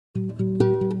Right,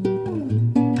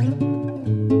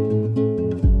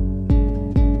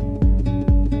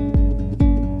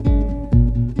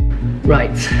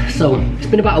 so it's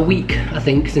been about a week, I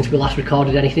think, since we last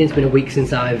recorded anything. It's been a week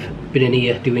since I've been in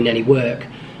here doing any work.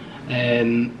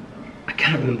 I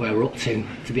can't remember where we're up to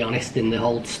be honest, in the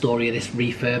whole story of this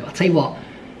refurb. I'll tell you what,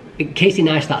 Casey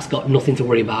Neistat's got nothing to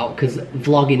worry about, because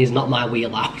vlogging is not my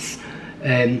wheelhouse.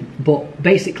 But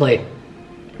basically,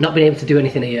 not been able to do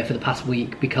anything here for the past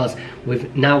week because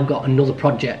we've now got another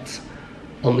project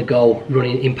on the go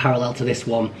running in parallel to this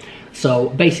one. So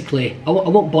basically, I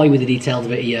won't bore you with the details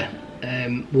of it here.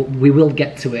 We will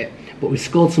get to it, but we've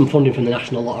scored some funding from the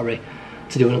National Lottery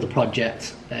to do another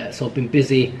project. So I've been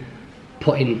busy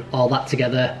putting all that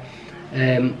together.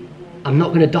 I'm not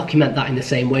going to document that in the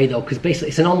same way though, because basically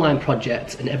it's an online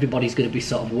project and everybody's going to be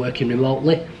sort of working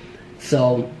remotely.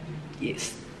 So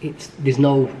there's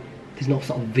no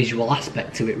sort of visual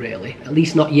aspect to it really, at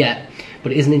least not yet.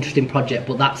 But it is an interesting project,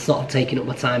 but that's sort of taking up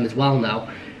my time as well now,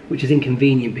 which is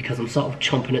inconvenient because I'm sort of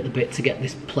chomping at the bit to get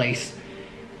this place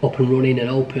up and running and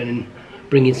open and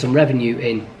bringing some revenue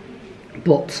in.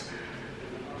 But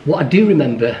what I do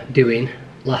remember doing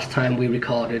last time we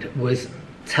recorded was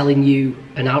telling you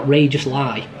an outrageous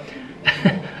lie.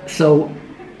 So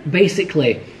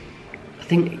basically, I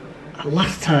think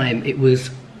last time it was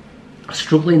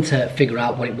struggling to figure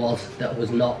out what it was that I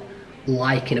was not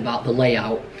liking about the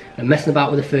layout and messing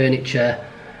about with the furniture,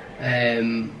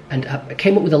 and I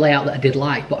came up with a layout that I did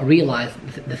like, but I realised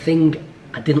the thing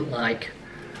I didn't like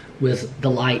was the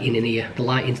lighting in here. The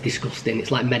lighting's disgusting.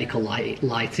 It's like medical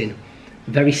lighting,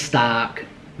 very stark,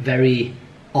 very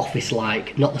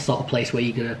office-like, not the sort of place where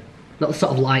not the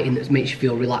sort of lighting that makes you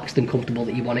feel relaxed and comfortable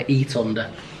that you want to eat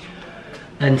under.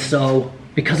 And so,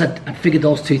 because I'd figured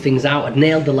those two things out, I'd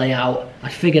nailed the layout,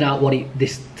 I'd figured out what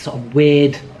this sort of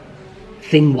weird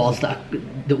thing was that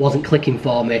wasn't clicking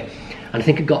for me, and I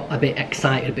think I got a bit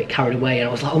excited, a bit carried away, and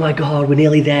I was like, oh my god, we're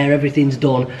nearly there, everything's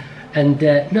done. And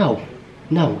no,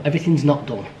 everything's not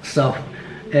done. So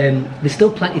there's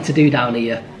still plenty to do down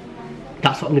here.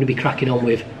 That's what I'm going to be cracking on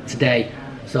with today.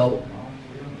 So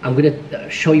I'm going to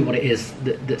show you what it is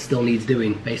that still needs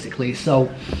doing, basically. So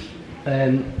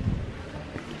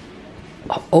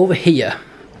over here,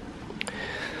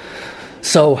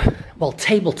 well,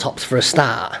 tabletops for a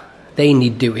start, they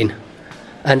need doing.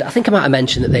 And I think I might have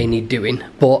mentioned that they need doing,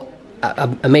 but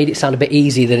I made it sound a bit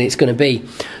easier than it's going to be.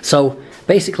 So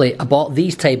basically, I bought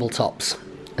these tabletops,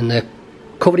 and they're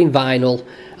covered in vinyl,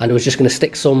 and I was just going to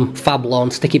stick some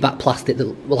Fablon sticky back plastic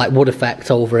that like wood effect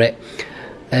over it.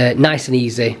 Nice and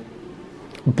easy,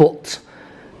 but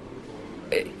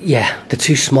yeah, they're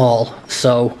too small,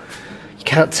 so you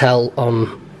can't tell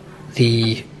on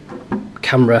the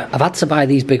camera. I've had to buy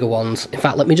these bigger ones. In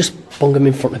fact, let me just bung them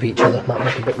in front of each other, might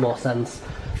make a bit more sense.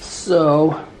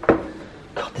 So,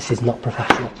 God, this is not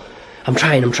professional. I'm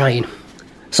trying.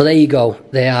 So there you go,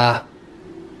 they are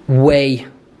way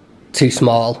too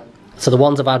small. So the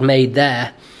ones I've had made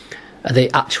there are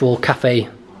the actual cafe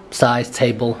size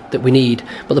table that we need,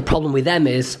 but the problem with them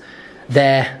is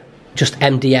they're just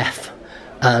MDF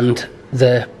and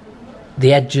the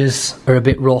edges are a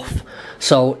bit rough,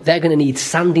 so they're going to need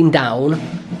sanding down.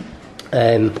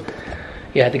 Yeah,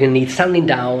 they're going to need sanding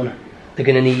down. They're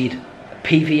going to need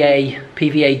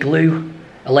PVA glue,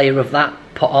 a layer of that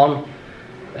put on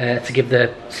to give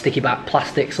the sticky back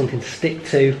plastic something to stick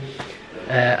to,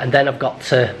 and then I've got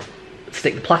to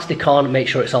stick the plastic on, make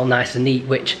sure it's all nice and neat,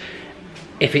 which,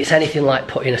 if it's anything like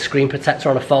putting a screen protector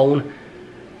on a phone,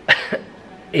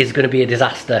 is going to be a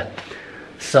disaster.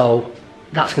 So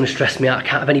that's going to stress me out. I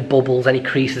can't have any bubbles, any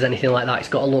creases, anything like that. It's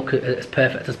got to look as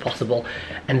perfect as possible.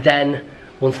 And then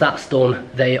once that's done,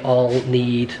 they all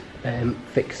need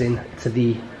fixing to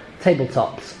the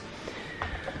tabletops.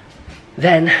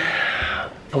 Then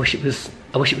I wish it was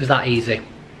that easy.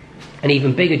 An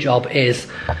even bigger job is,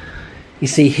 you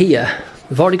see here,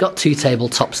 we've already got two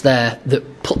tabletops there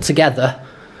that put together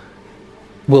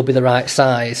will be the right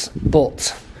size,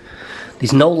 but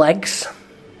there's no legs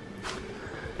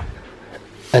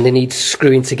and they need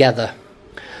screwing together.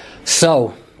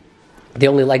 So the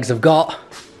only legs I've got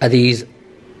are these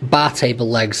bar table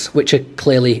legs, which are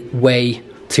clearly way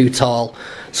too tall.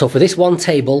 So for this one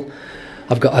table,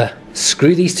 I've got to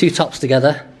screw these two tops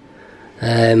together,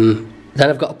 then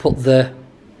I've got to put the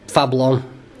Fablon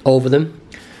over them,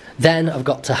 then I've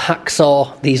got to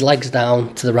hacksaw these legs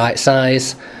down to the right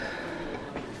size,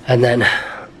 and then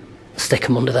stick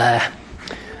them under there.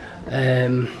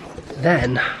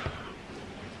 Then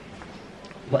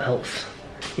what else?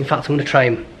 In fact, I'm going to try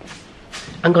and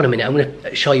hang on a minute, I'm going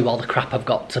to show you all the crap I've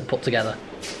got to put together.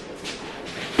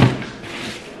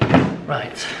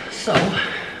 Right, so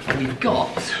we've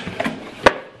got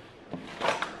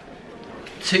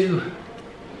 2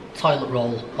 toilet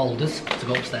roll holders to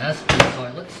go upstairs in the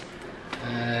toilets.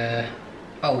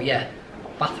 Oh yeah,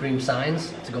 bathroom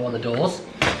signs to go on the doors.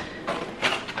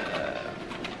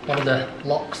 One of the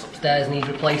locks upstairs needs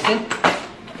replacing.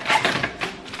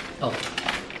 Oh,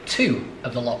 2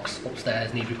 of the locks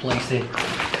upstairs need replacing.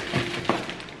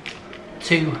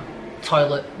 2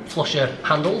 toilet flusher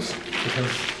handles,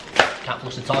 because I can't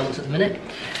flush the toilets at the minute.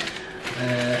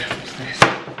 What's this?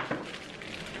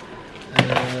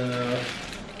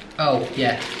 Oh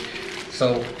yeah,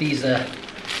 so these are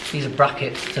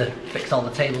brackets to fix all the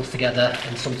tables together,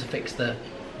 and some to fix the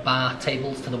bar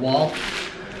tables to the wall.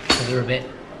 So they're a bit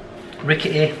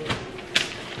rickety.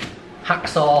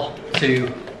 Hacksaw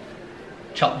to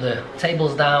chop the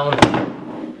tables down.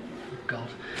 Oh God.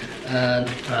 And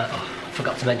I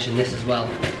forgot to mention this as well.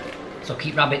 So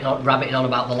keep rabbiting on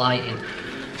about the lighting.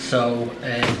 So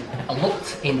I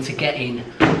looked into getting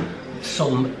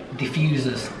some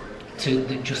diffusers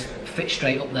that just fit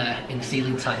straight up there in the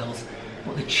ceiling tiles,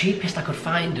 but the cheapest I could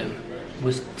find them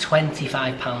was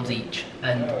 £25 each,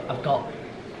 and I've got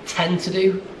 10 to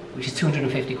do, which is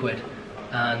 250 quid,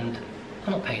 and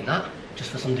I'm not paying that just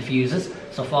for some diffusers.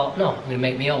 So I thought, no, I'm going to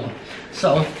make my own.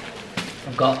 So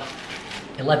I've got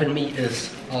 11 metres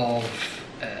of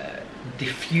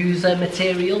diffuser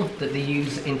material that they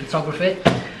use in photography,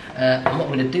 and what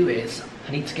I'm going to do is,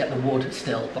 I need to get the wood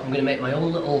still, but I'm going to make my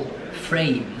own little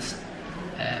frames,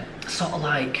 sort of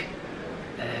like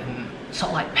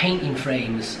painting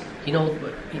frames. You know,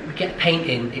 we get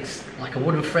painting, it's like a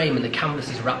wooden frame and the canvas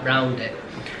is wrapped around it.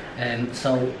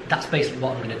 So that's basically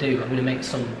what I'm going to do. I'm going to make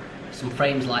some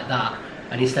frames like that,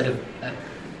 and instead of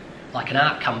like an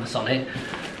art canvas on it,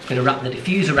 I'm going to wrap the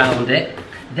diffuser around it.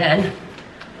 Then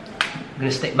I'm going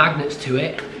to stick magnets to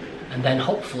it, and then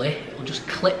hopefully it'll just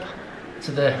clip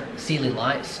to the ceiling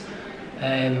lights,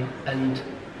 and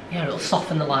yeah, it'll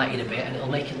soften the lighting a bit, and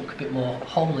it'll make it look a bit more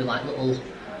homely, like little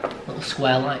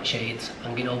square light shades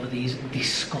hanging over these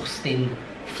disgusting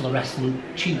fluorescent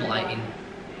tube lighting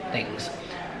things.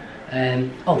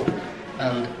 Oh,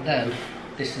 and then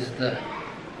this is the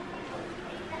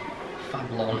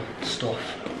Fablon stuff.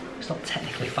 It's not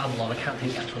technically Fablon, I can't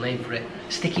think of the actual name for it.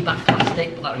 Sticky back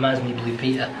plastic, but that reminds me of Blue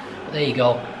Peter. But there you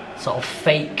go, sort of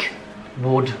fake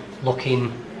wood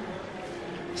looking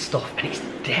stuff, and it's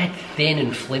dead thin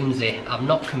and flimsy. I'm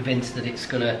not convinced that it's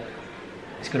gonna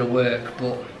work,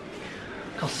 but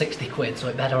it cost 60 quid, so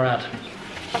it better add.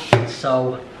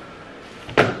 So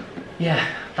yeah,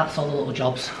 that's all the little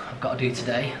jobs I've got to do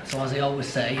today. So as I always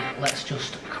say, let's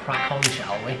just crack on,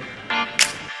 shall we?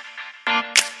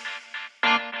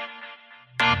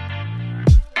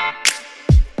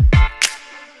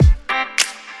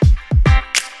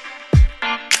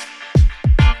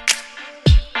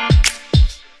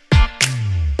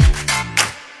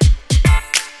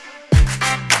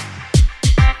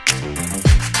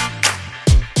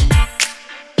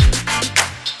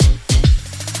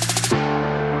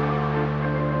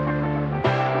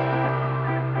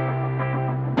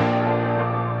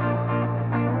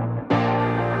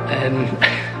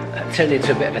 It turned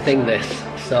into a bit of a thing, this.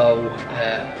 So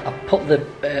I put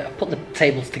the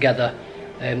tables together,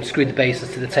 screwed the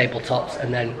bases to the tabletops,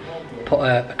 and then put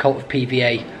a coat of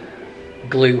PVA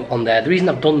glue on there. The reason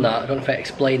I've done that, I don't know if I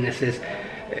explained this, is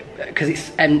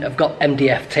because I've got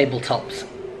MDF tabletops,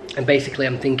 and basically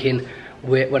I'm thinking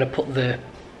when I put the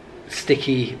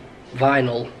sticky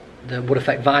vinyl, the wood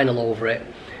effect vinyl over it,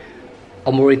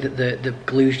 I'm worried that the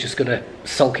glue's just going to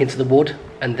soak into the wood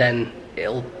and then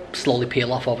it'll slowly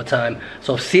peel off over time.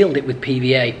 So I've sealed it with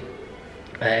PVA,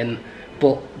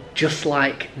 but just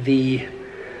like the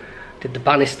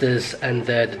banisters and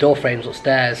the door frames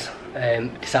upstairs,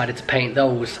 decided to paint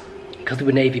those because they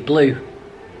were navy blue.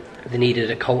 They needed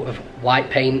a coat of white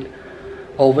paint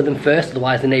over them first,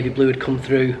 otherwise the navy blue would come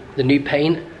through the new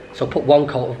paint. So I put one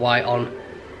coat of white on,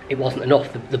 it wasn't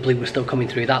enough, the blue was still coming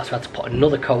through that, so I had to put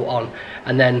another coat on,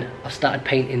 and then I started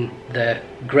painting the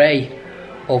grey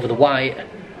over the white.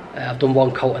 I've done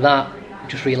one coat of that,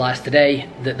 just realised today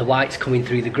that the white's coming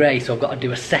through the grey, so I've got to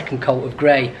do a second coat of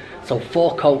grey, so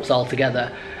 4 coats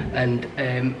altogether. And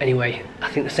anyway, I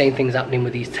think the same thing's happening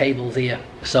with these tables here.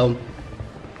 So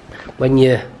when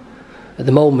at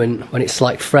the moment, when it's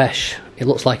like fresh, it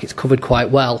looks like it's covered quite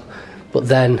well, but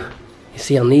then you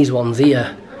see on these ones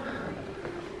here,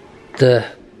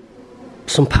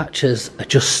 some patches are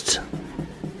just,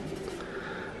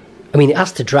 I mean, it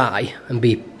has to dry and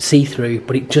be see-through,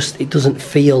 but it doesn't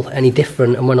feel any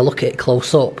different. And when I look at it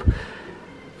close up,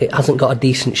 it hasn't got a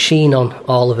decent sheen on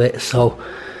all of it. So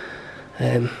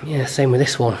Yeah, same with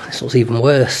this one. This looks even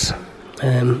worse.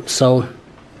 So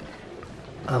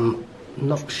I'm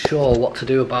not sure what to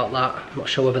do about that. I'm not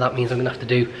sure whether that means I'm going to have to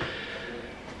do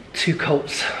 2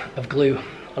 coats of glue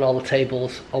on all the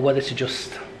tables, or whether to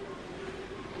just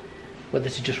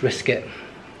risk it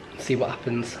and see what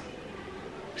happens.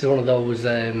 This is one of those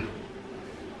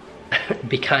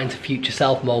be kind to future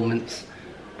self moments,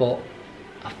 but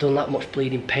I've done that much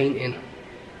bleeding painting.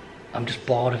 I'm just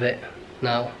bored of it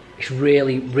now. It's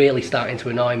really starting to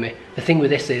annoy me. The thing with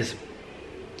this is,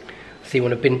 see,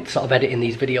 when I've been sort of editing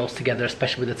these videos together,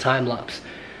 especially with the time lapse,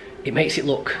 it makes it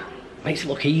look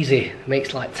easy. It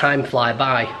makes like time fly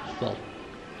by. Well,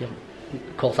 you know,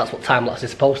 of course that's what time lapse is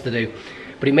supposed to do,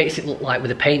 but it makes it look like with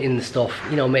the painting and stuff,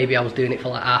 you know, maybe I was doing it for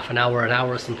like half an hour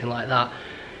or something like that.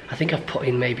 I think I've put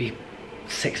in maybe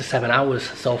 6 or 7 hours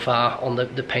so far on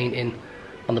the painting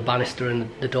on the banister and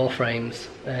the door frames,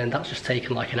 and that's just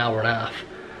taken like an hour and a half.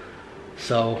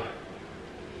 So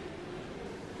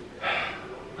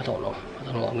I don't know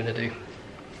what I'm going to do.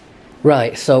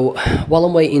 Right, so while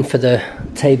I'm waiting for the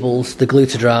tables, the glue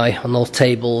to dry on those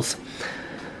tables,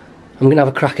 I'm going to have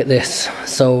a crack at this.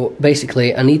 So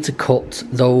basically I need to cut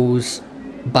those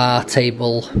bar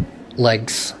table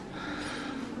legs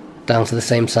down to the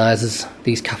same size as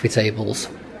these cafe tables.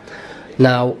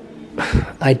 Now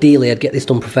ideally I'd get this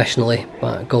done professionally,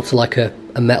 go to like a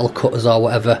metal cutters or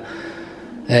whatever,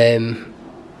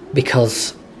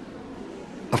 because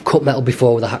I've cut metal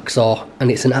before with a hacksaw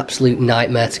and it's an absolute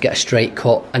nightmare to get a straight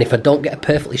cut, and if I don't get a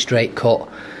perfectly straight cut,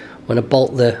 when I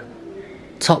bolt the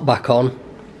top back on,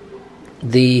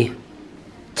 the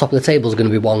top of the table is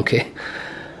going to be wonky.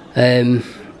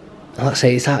 Like I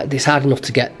say, it's hard enough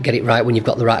to get it right when you've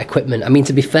got the right equipment. I mean,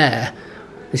 to be fair,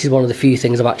 this is one of the few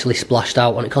things I've actually splashed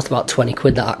out on. It cost about 20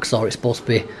 quid, that hacksaw. It's supposed to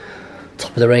be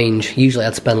top of the range. Usually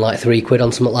I'd spend like 3 quid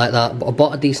on something like that, but I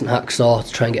bought a decent hacksaw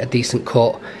to try and get a decent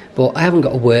cut. But I haven't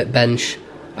got a workbench.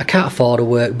 I can't afford a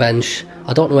workbench.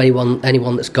 I don't know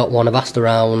anyone that's got one. I've asked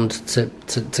around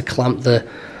to clamp the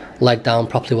leg down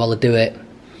properly while I do it.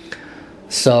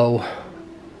 So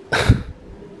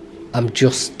I'm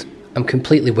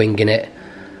completely winging it,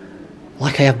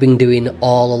 like I have been doing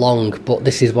all along. But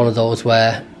this is one of those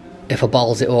where if I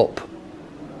balls it up,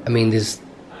 I mean, there's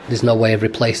no way of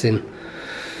replacing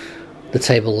the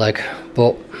table leg.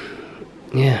 But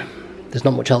yeah, there's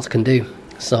not much else I can do.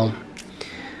 So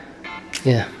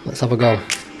yeah, let's have a go,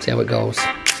 see how it goes.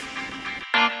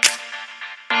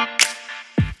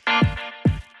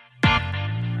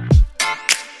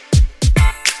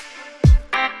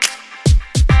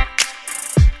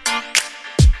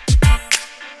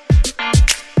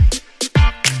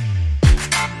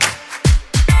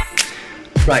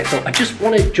 Right, so I just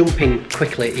want to jump in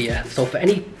quickly here. So for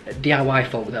any DIY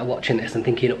folk that are watching this and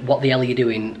thinking, what the hell are you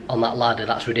doing on that ladder,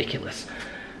 that's ridiculous.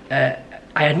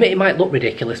 I admit it might look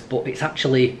ridiculous, but it's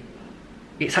actually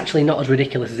not as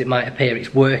ridiculous as it might appear.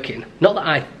 It's working. Not that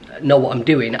I know what I'm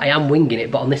doing, I am winging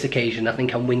it, but on this occasion I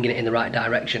think I'm winging it in the right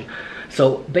direction.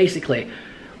 So basically,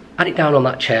 I had it down on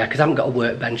that chair because I haven't got a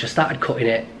workbench. I started cutting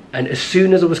it, and as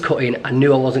soon as I was cutting, I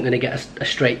knew I wasn't going to get a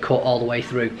straight cut all the way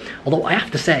through. Although I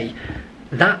have to say,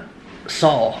 that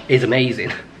saw is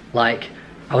amazing. Like,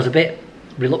 I was a bit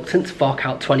reluctant to fork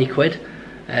out 20 quid,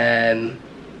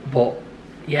 but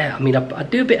yeah, I mean, I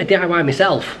do a bit of DIY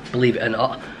myself, believe it or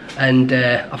not, and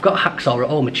I've got a hacksaw at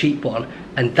home, a cheap one,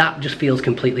 and that just feels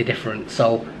completely different.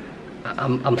 So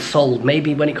I'm sold.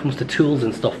 Maybe when it comes to tools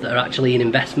and stuff that are actually an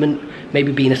investment,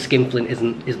 maybe being a skinflint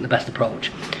isn't the best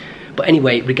approach. But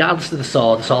anyway, regardless of the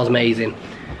saw's amazing.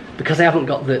 Because I haven't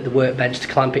got the workbench to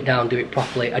clamp it down, do it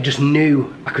properly, I just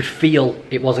knew, I could feel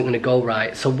it wasn't going to go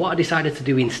right. So what I decided to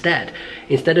do instead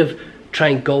of try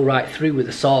and go right through with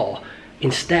the saw,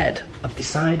 instead I've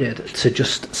decided to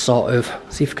just sort of,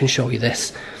 see if I can show you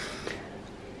this.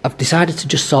 I've decided to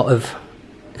just sort of,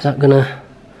 is that going to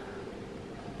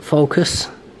focus?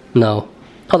 No.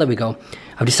 Oh, there we go.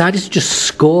 I've decided to just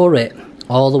score it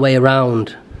all the way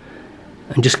around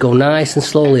and just go nice and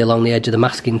slowly along the edge of the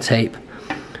masking tape.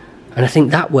 And I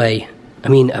think that way, I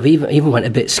mean, I've even went a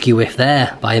bit skew-if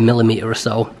there by a millimetre or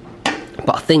so.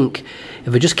 But I think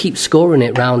if I just keep scoring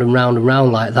it round and round and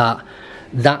round like that,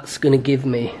 that's going to give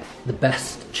me the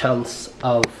best chance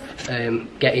of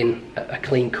getting a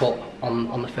clean cut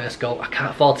on the first go. I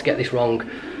can't afford to get this wrong.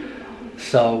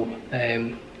 So,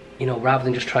 you know, rather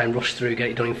than just try and rush through,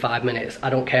 get it done in 5 minutes, I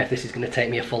don't care if this is going to take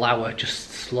me a full hour,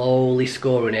 just slowly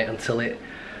scoring it until it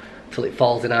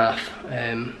falls in half.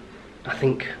 I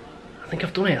think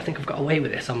I've done it. I think I've got away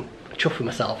with this. I'm chuffed with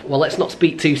myself. Well, let's not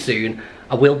speak too soon.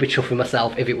 I will be chuffed with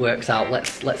myself if it works out.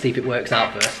 Let's see if it works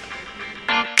out first.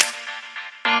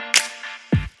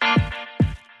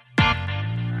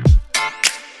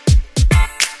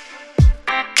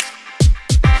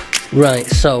 Right,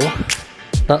 so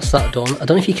that's that done. I don't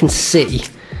know if you can see,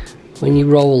 when you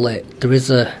roll it, there is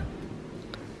a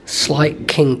slight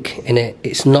kink in it.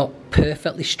 It's not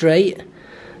perfectly straight.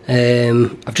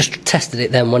 I've just tested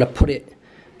it then. When I put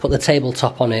the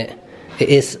tabletop on it, it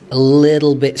is a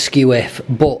little bit skewy,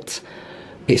 but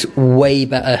it's way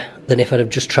better than if I'd have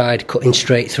just tried cutting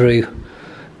straight through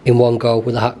in one go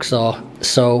with a hacksaw.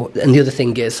 So, and the other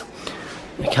thing is,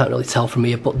 you can't really tell from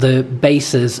here, but the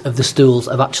bases of the stools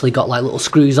have actually got like little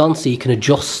screws on, so you can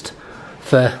adjust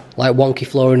for like wonky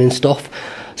flooring and stuff.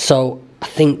 So I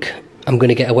think I'm going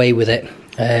to get away with it,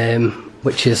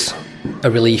 which is a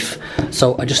relief.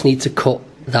 So I just need to cut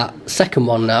that second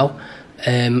one now.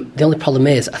 The only problem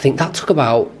is, I think that took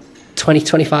about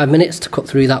 20-25 minutes to cut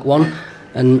through that one,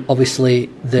 and obviously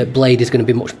the blade is going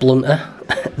to be much blunter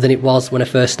than it was when I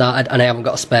first started, and I haven't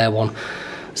got a spare one.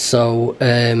 So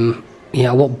yeah,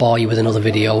 I won't bore you with another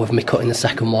video of me cutting the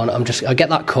second one. I'll get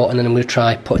that cut, and then I'm going to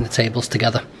try putting the tables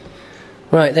together.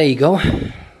 Right, there you go,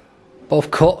 both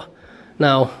cut.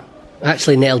 Now I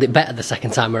actually nailed it better the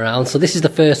second time around. So this is the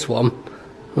first one,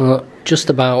 just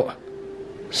about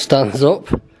stands up,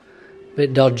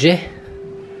 bit dodgy.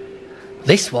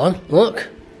 This one, look,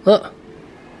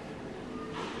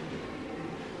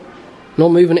 no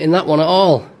movement in that one at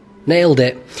all, nailed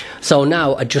it. So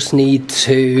now I just need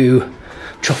to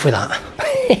chuff with that.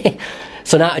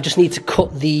 So now I just need to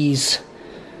cut these,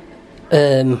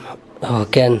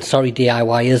 again, sorry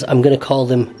DIYers, I'm going to call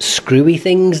them screwy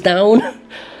things down.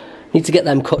 Need to get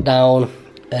them cut down,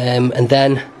 and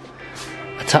then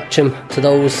attach them to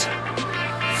those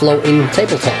floating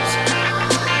tabletops.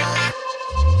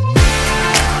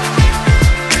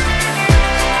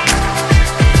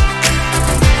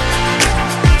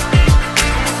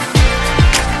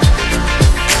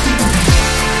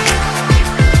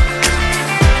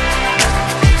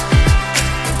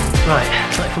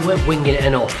 Right, so if we weren't winging it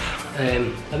enough,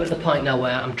 I'm at the point now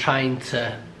where I'm trying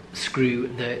to screw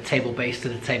the table base to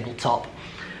the tabletop,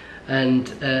 and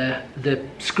the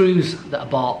screws that I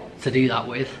bought to do that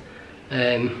with,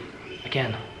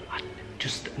 again,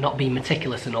 just not being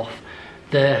meticulous enough.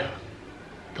 They're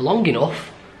long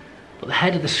enough, but the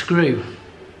head of the screw,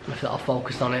 if that'll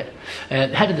focus on it, the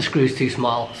head of the screw is too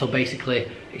small, so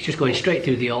basically it's just going straight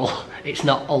through the hole. It's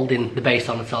not holding the base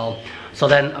on at all. So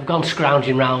then I've gone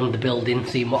scrounging around the building,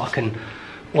 seeing what I can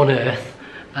unearth,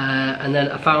 and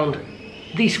then I found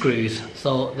these screws.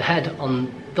 So the head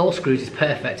on those screws is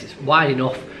perfect, it's wide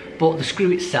enough, but the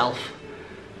screw itself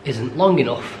isn't long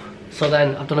enough. So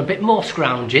then I've done a bit more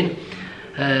scrounging,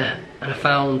 and I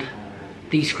found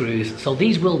these screws. So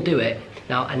these will do it.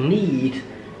 Now I need,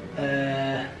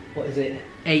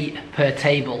 8 per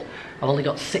table. I've only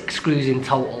got 6 screws in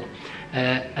total,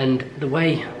 and the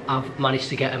way I've managed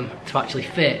to get them to actually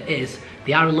fit is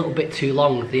they are a little bit too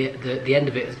long. The end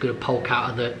of it is going to poke out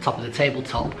of the top of the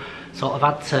tabletop, so I've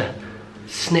had to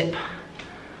snip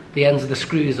the ends of the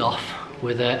screws off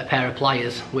with a pair of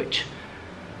pliers, which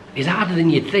is harder than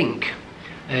you'd think,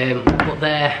 but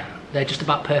they're just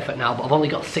about perfect now. But I've only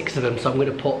got 6 of them, so I'm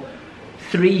going to put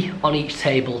 3 on each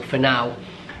table for now,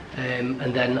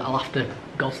 and then I'll have to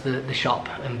go to the shop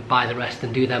and buy the rest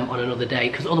and do them on another day,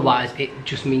 because otherwise it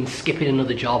just means skipping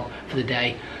another job for the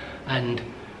day, and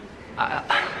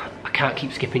I can't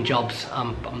keep skipping jobs.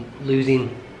 I'm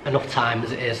losing enough time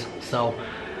as it is, so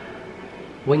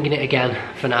winging it again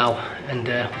for now, and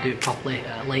we'll do it properly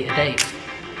at a later date.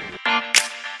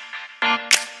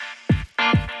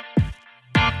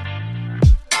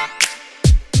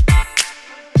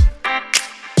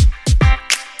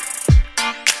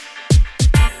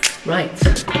 Right,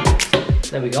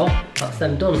 there we go, that's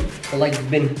them done. The legs have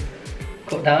been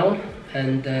cut down,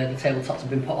 and the tabletops have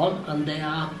been put on, and they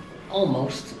are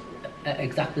almost at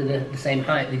exactly the same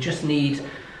height. They just need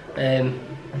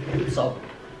sort of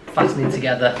fastening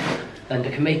together, and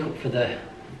I can make up for the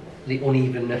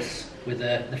unevenness with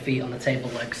the feet on the table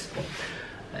legs.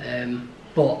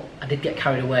 But I did get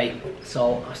carried away,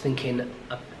 so I was thinking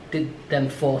I did them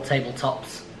 4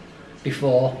 tabletops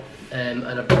before, and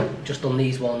I've just done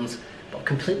these ones, but I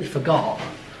completely forgot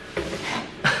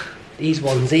these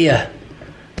ones here.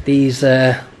 These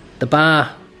the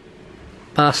bar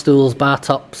stools, bar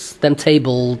tops, them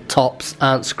table tops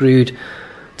aren't screwed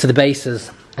to the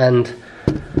bases, and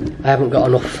I haven't got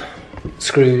enough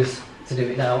screws to do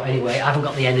it now anyway. I haven't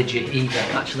got the energy either,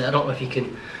 actually. I don't know if you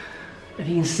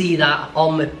can see that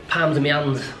on my palms and my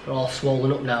hands are all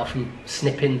swollen up now from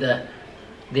snipping the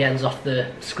ends off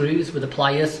the screws with the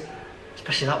pliers,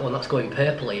 especially that one that's going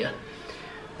purple here.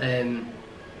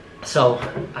 So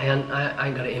I ain't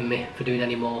got it in me for doing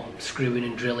any more screwing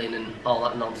and drilling and all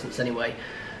that nonsense anyway.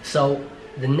 So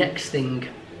the next thing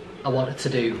I wanted to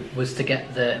do was to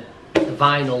get the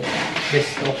vinyl, this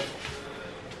stuff,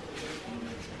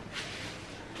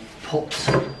 put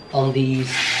on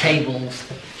these tables,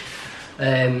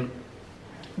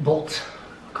 but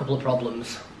a couple of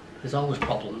problems. There's always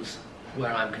problems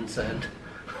where I'm concerned.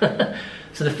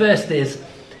 So the first is,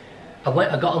 I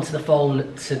got onto the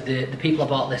phone to the people I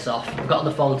bought this off. I got on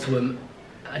the phone to them.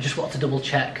 I just wanted to double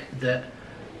check that,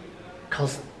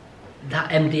 because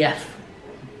that MDF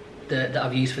that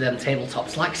I've used for them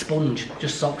tabletops, like sponge,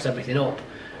 just soaks everything up.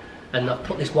 And I've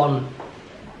put this one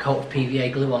coat of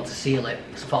PVA glue on to seal it.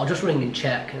 So I thought I'll just ring and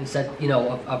check, and said, you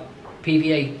know, I've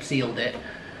PVA sealed it.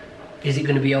 Is it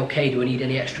going to be okay? Do I need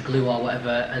any extra glue or whatever?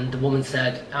 And the woman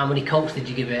said, how many coats did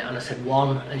you give it? And I said,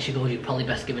 one. And she goes, you're probably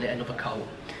best giving it another coat.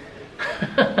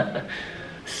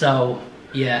 So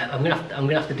yeah, I'm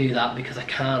gonna have to do that, because I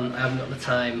haven't got the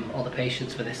time or the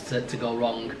patience for this to go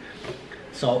wrong.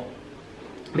 So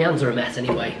my hands are a mess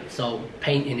anyway, so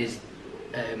painting is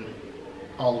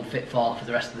all I'm fit for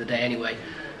the rest of the day anyway.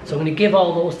 So I'm going to give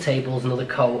all those tables another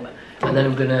coat, and then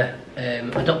I'm going to,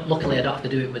 luckily I don't have to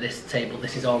do it with this table.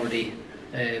 This is already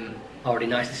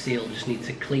nicely sealed, just need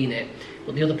to clean it.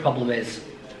 But the other problem is,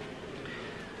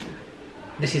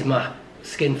 this is my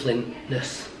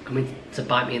skinflintness coming to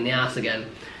bite me in the arse again.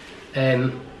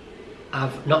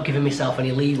 I've not given myself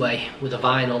any leeway with the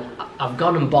vinyl. I've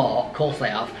gone and bought, of course I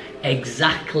have,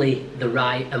 exactly the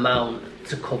right amount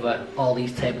to cover all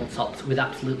these tabletops with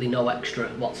absolutely no extra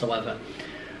whatsoever.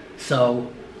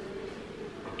 So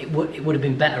it would have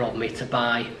been better of me to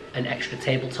buy an extra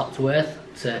tabletop's worth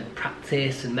to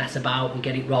practice and mess about and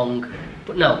get it wrong.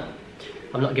 But no,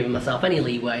 I'm not giving myself any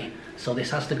leeway, so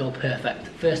this has to go perfect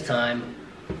first time,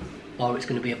 or it's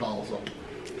going to be a balls up.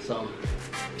 So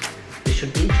this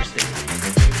should be interesting.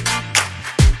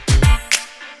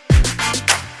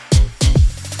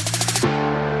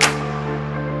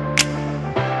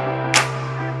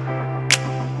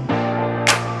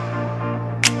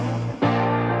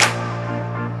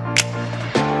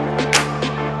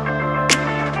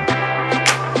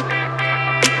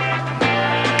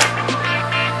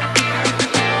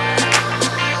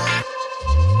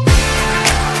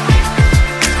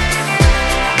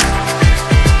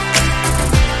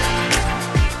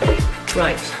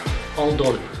 Right, all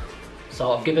done.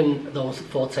 So I've given those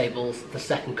 4 tables the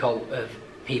second coat of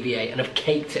PVA, and I've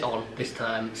caked it on this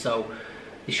time, so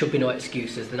there should be no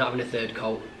excuses. They're not having a third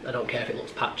coat. I don't care if it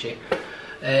looks patchy.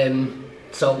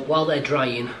 So while they're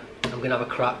drying, I'm going to have a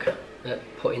crack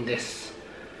at putting this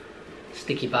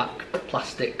sticky back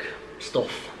plastic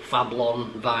stuff,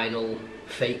 Fablon, vinyl,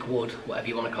 fake wood, whatever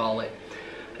you want to call it.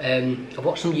 I've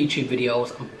watched some YouTube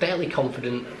videos. I'm fairly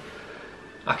confident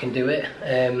I can do it.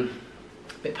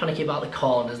 A bit panicky about the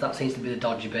corners, that seems to be the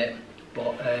dodgy bit,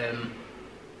 but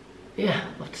yeah,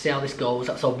 I'll have to see how this goes.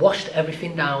 So I've washed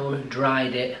everything down,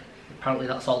 dried it. Apparently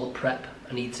that's all the prep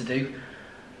I need to do,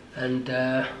 and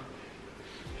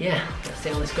yeah, let's see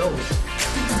how this goes.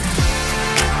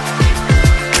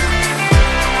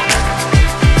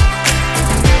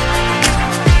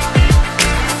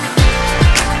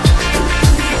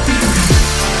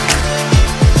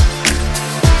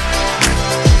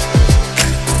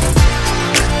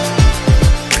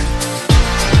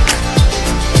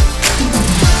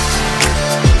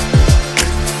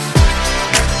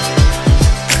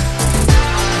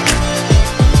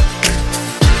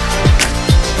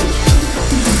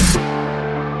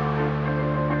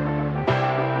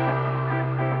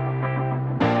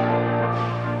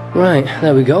 Right,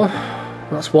 there we go.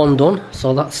 That's one done.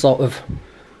 So that's sort of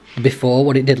before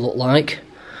what it did look like.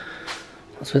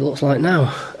 That's what it looks like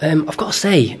now. I've got to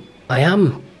say, I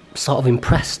am sort of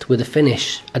impressed with the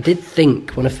finish. I did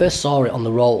think, when I first saw it on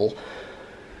the roll,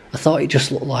 I thought it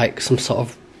just looked like some sort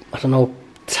of, I don't know,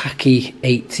 tacky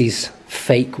 80s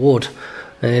fake wood.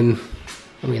 I mean,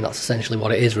 that's essentially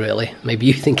what it is, really. Maybe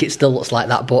you think it still looks like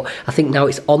that, but I think now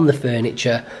it's on the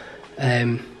furniture.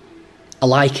 I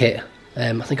like it.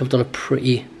 I think I've done a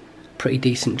pretty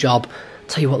decent job.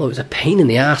 Tell you what though, it was a pain in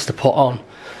the arse to put on.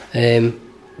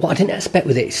 What I didn't expect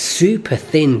with it, it's super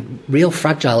thin, real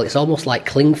fragile. It's almost like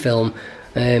cling film.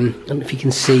 I don't know if you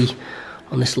can see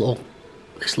on this little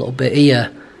bit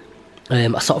here.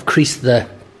 I sort of creased the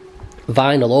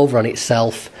vinyl over on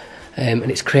itself, and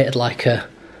it's created like a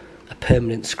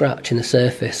permanent scratch in the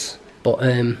surface. But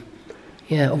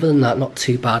yeah, other than that, not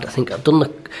too bad. I think I've done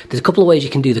there's a couple of ways you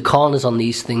can do the corners on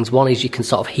these things. One is you can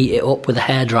sort of heat it up with a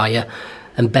hairdryer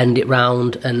and bend it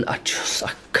round, and I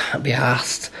can't be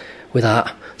arsed with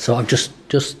that. So I've just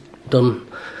done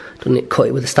it, cut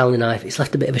it with a Stanley knife. It's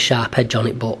left a bit of a sharp edge on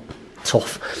it, but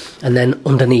tough. And then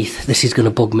underneath, this is going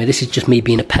to bug me. This is just me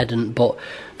being a pedant, but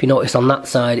if you notice on that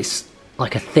side, it's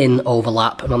like a thin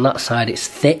overlap, and on that side, it's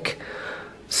thick.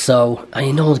 So, I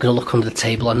mean, no one's going to look under the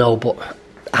table, I know, but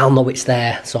I'll know it's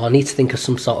there. So I need to think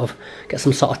of get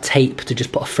some sort of tape to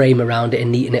just put a frame around it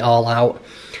and neaten it all out.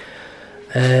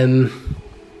 And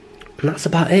that's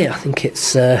about it. I think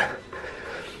it's, it's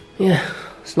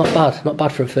not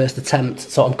bad for a first attempt.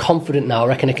 So I'm confident now. I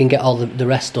reckon I can get all the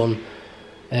rest done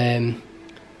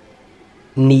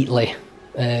neatly.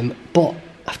 But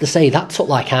I have to say, that took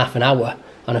like half an hour,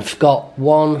 and I've got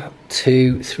 1,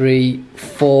 2, 3,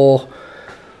 4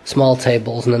 small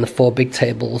tables and then the 4 big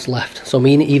tables left. So I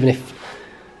mean, even if,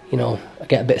 you know, I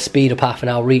get a bit of speed up half an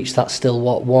hour each, that's still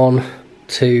what, 1,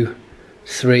 2,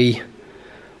 3,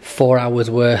 4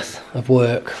 hours worth of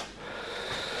work.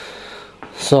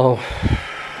 So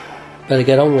better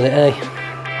get on with it, eh?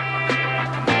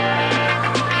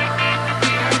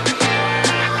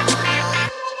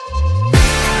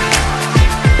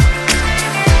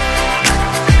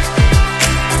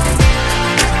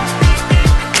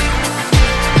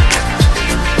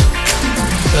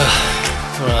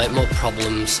 Alright, more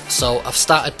problems. So I've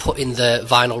started putting the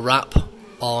vinyl wrap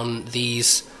on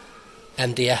these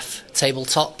MDF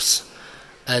tabletops,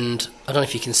 and I don't know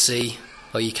if you can see,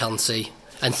 or you can see,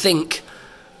 and think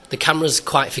the camera's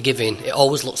quite forgiving. It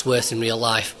always looks worse in real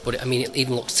life, but it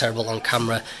even looks terrible on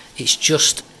camera. It's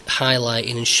just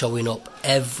highlighting and showing up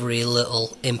every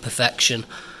little imperfection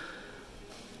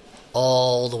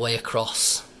all the way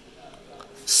across.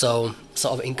 So,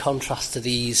 sort of in contrast to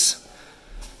these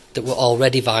that were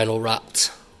already vinyl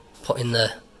wrapped, putting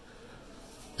the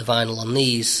vinyl on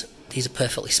these are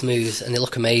perfectly smooth and they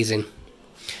look amazing.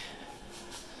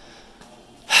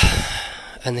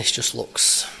 And this just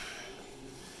looks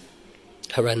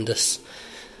horrendous.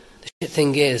 The shit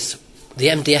thing is, the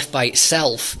MDF by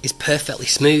itself is perfectly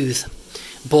smooth,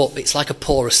 but it's like a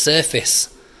porous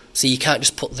surface, so you can't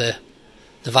just put the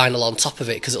vinyl on top of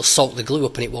it because it'll soak the glue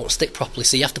up and it won't stick properly.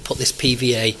 So you have to put this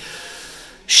PVA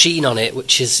sheen on it,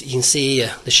 which is, you can see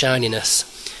here the shininess,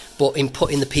 but in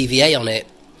putting the PVA on it,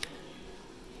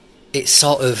 it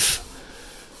sort of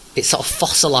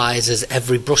fossilises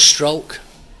every brush stroke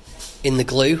in the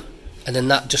glue, and then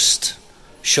that just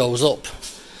shows up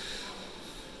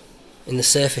in the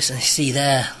surface. And you see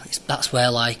there, that's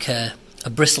where like a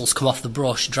bristle's come off the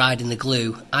brush, dried in the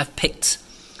glue. I've picked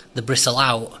the bristle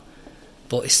out,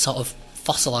 but it's sort of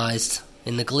fossilised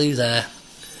in the glue there,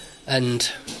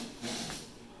 and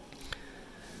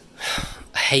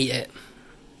I hate it.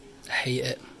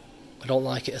 I don't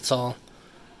like it at all.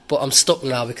 But I'm stuck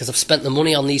now because I've spent the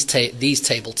money on these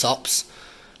tabletops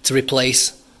to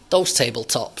replace those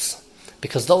tabletops,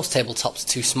 because those tabletops are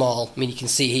too small. I mean, you can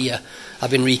see here,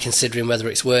 I've been reconsidering whether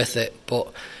it's worth it,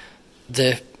 but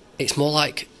it's more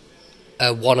like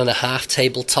a 1.5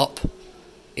 tabletop.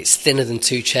 It's thinner than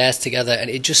 2 chairs together, and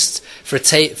it just, for a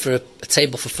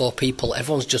table for 4 people,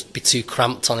 everyone's just be too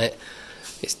cramped on it.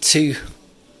 It's too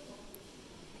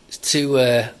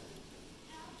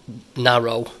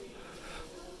narrow,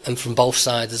 and from both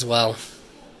sides as well.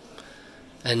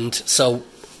 And so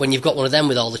when you've got one of them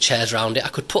with all the chairs around it, I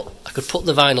could put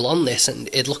the vinyl on this and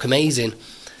it'd look amazing,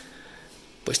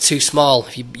 but it's too small.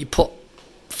 If you put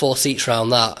 4 seats around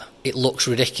that, it looks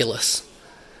ridiculous.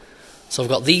 So I've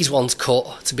got these ones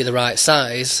cut to be the right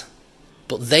size,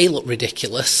 but they look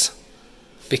ridiculous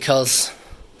because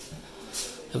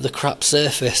of the crap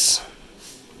surface.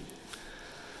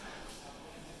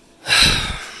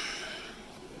 I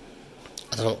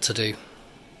don't know what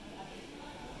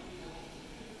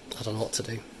to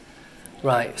do.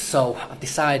 Right, so I've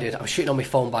decided, I'm shooting on my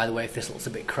phone by the way if this looks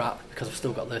a bit crap, because I've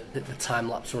still got the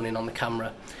time-lapse running on the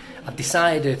camera. I've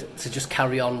decided to just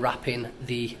carry on wrapping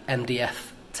the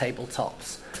MDF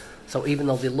tabletops. So even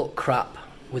though they look crap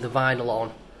with the vinyl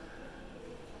on,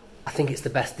 I think it's the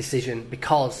best decision,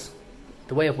 because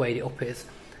the way I've weighed it up is,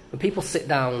 when people sit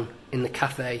down in the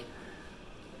cafe,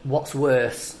 what's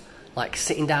worse, like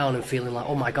sitting down and feeling like,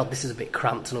 oh my god, this is a bit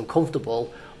cramped and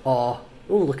uncomfortable, or,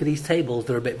 oh, look at these tables,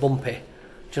 they're a bit bumpy.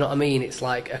 Do you know what I mean? It's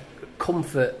like a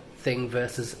comfort thing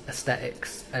versus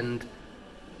aesthetics, and,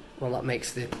 well, that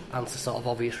makes the answer sort of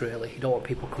obvious, really. You don't want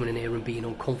people coming in here and being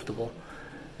uncomfortable.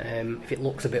 If it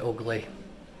looks a bit ugly,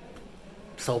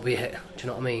 so be it. Do you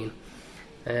know what I mean?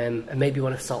 And maybe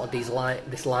when I've sorted this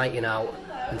lighting out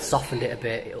and softened it a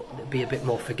bit, it'll be a bit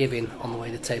more forgiving on the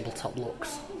way the tabletop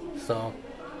looks. So,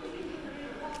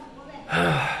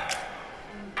 yeah,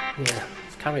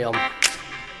 let's carry on.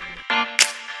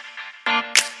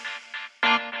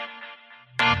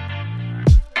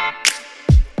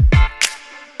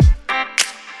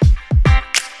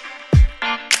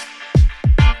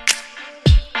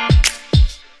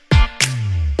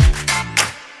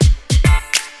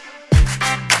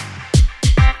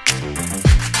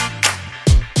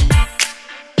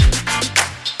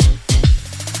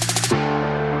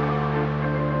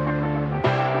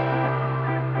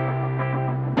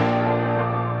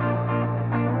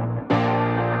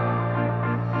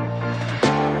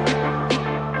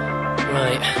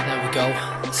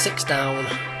 6 down,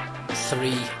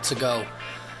 3 to go.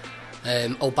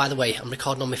 Oh, by the way, I'm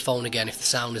recording on my phone again if the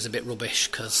sound is a bit rubbish,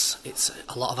 because it's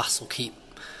a lot of hassle keep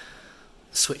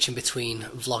switching between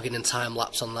vlogging and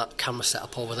time-lapse on that camera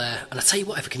setup over there. And I tell you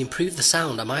what, if I can improve the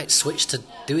sound, I might switch to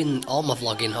doing all my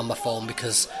vlogging on my phone,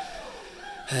 because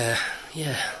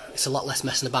yeah, it's a lot less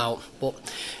messing about. But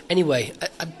anyway,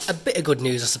 a bit of good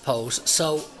news, I suppose.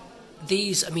 So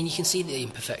these, I mean, you can see the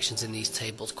imperfections in these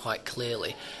tables quite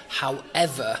clearly.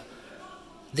 However,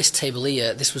 this table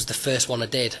here, this was the first one I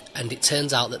did, and it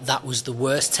turns out that that was the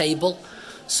worst table.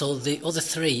 So the other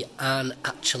 3 aren't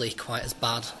actually quite as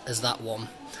bad as that one.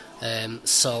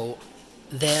 So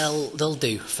they'll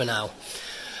do for now.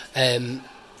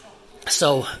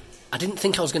 So I didn't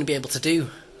think I was going to be able to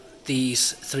do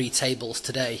these 3 tables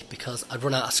today because I'd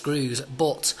run out of screws,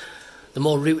 but the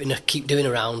more routing I keep doing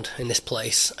around in this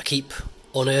place, I keep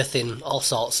unearthing all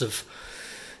sorts of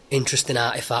interesting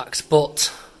artefacts.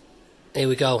 But here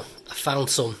we go, I found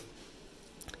some.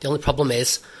 The only problem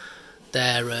is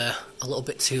they're a little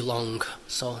bit too long,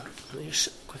 so let me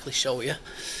just quickly show you.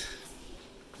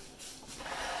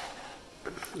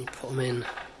 You put them in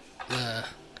there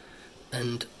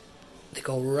and they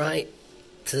go right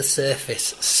to the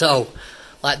surface. So,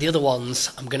 like the other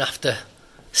ones, I'm going to have to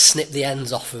snip the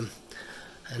ends off them,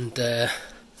 and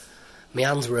my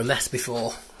hands were a mess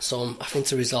before, so I'm having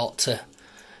to resort to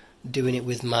doing it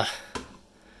with my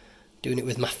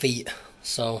feet.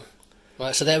 So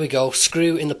right, so there we go,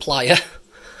 screw in the pliers,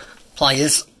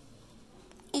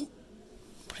 put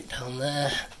it down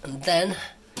there, and then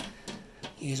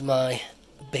use my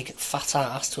big fat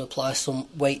ass to apply some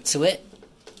weight to it,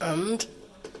 and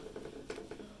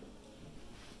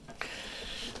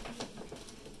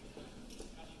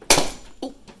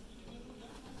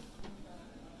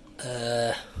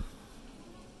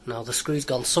now the screw's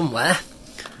gone somewhere.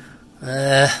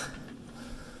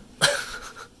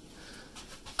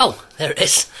 Oh, there it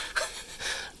is.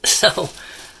 So,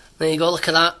 there you go, look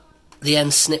at that. The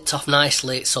end snipped off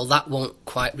nicely, so that won't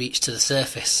quite reach to the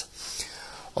surface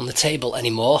on the table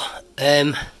anymore.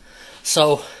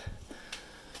 So,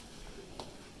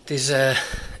 there's 8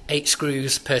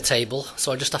 screws per table,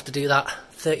 so I just have to do that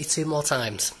 32 more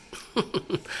times.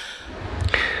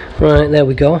 Right, there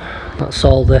we go. That's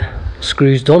all the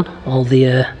screws done. All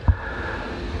the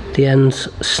ends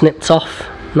snipped off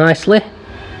nicely.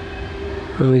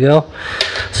 There we go.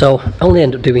 So I only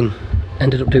ended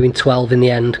up doing 12 in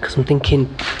the end, because I'm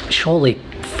thinking surely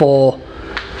 4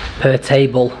 per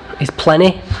table is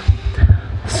plenty.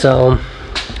 So,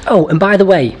 oh, and by the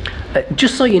way,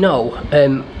 just so you know,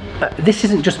 this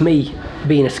isn't just me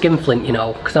being a skinflint, you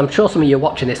know, because I'm sure some of you are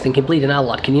watching this thinking, bleeding hell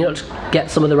lad, can you not just get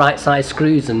some of the right size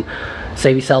screws and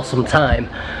save yourself some time?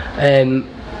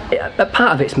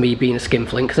 Part of it's me being a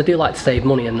skinflint, because I do like to save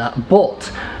money and that,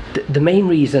 but the main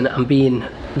reason I'm being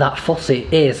that fussy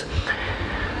is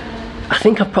I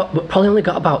think I've probably only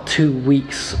got about 2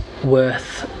 weeks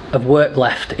worth of work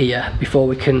left here before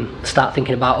we can start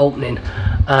thinking about opening.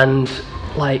 And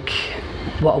like,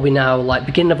 what are we now, like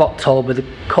beginning of October, the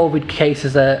COVID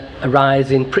cases are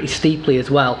rising pretty steeply as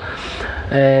well,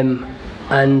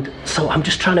 and so I'm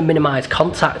just trying to minimise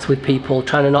contact with people,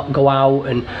 trying to not go out,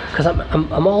 and because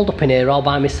I'm all up in here all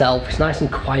by myself. It's nice and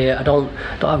quiet. I don't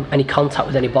have any contact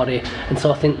with anybody, and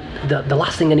so I think the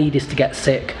last thing I need is to get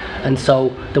sick. And so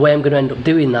the way I'm going to end up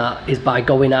doing that is by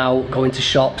going out, going to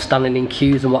shops, standing in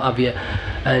queues and what have you,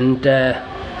 and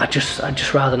I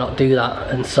just rather not do that.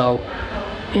 And so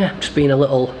yeah, just being a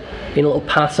little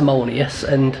parsimonious,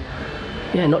 and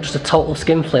yeah, not just a total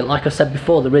skinflint. Like I said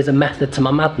before, there is a method to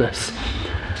my madness.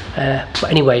 But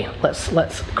anyway,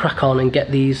 let's crack on and get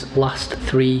these last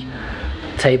 3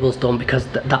 tables done, because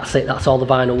that's it. That's all the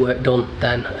vinyl work done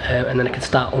then, and then I can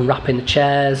start unwrapping the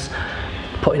chairs,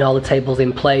 putting all the tables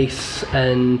in place,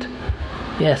 and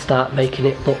yeah, start making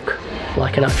it look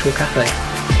like an actual cafe.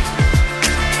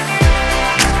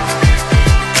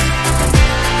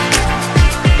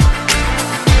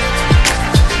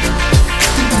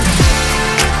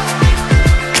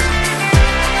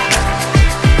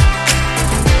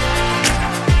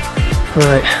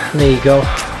 Right, there you go,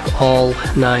 all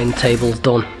 9 tables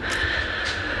done.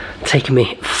 Taking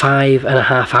me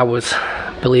 5.5 hours,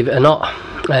 believe it or not.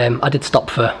 I did stop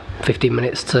for 15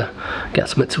 minutes to get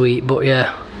something to eat, but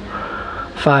yeah,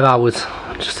 5 hours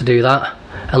just to do that.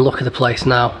 And look at the place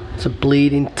now, it's a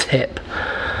bleeding tip.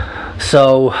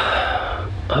 So,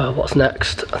 what's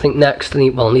next? I think next I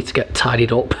need to get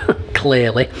tidied up,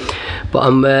 clearly. But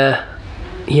I'm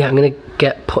going to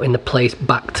get putting the place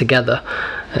back together.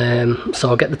 So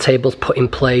I'll get the tables put in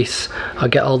place, I'll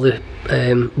get all the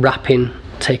wrapping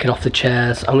taken off the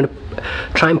chairs. I'm going to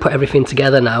try and put everything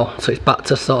together now, so it's back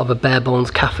to sort of a bare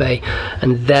bones cafe.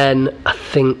 And then I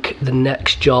think the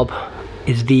next job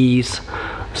is these.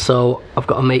 So I've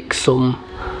got to make some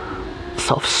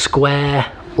sort of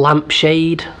square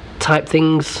lampshade type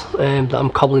things that I'm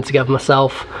cobbling together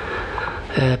myself.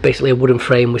 Basically a wooden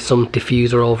frame with some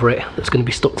diffuser over it that's going to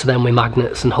be stuck to them with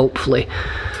magnets, and hopefully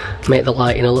make the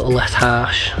lighting a little less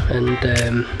harsh and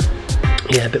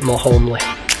yeah, a bit more homely.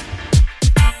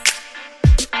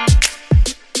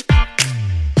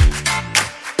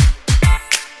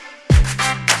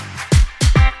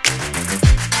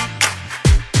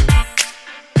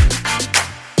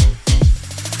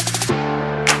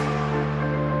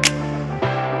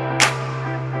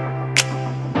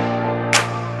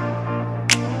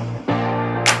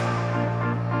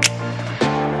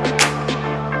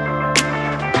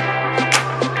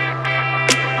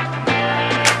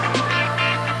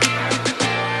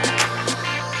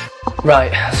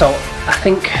 Right, so I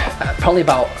think probably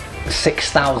about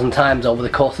 6,000 times over the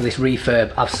course of this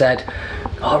refurb I've said,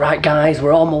 alright guys,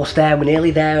 we're almost there, we're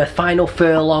nearly there, a final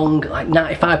furlong, like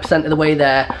 95% of the way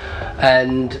there.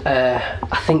 And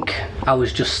I think I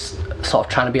was just sort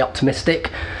of trying to be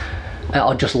optimistic,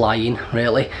 or just lying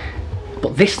really.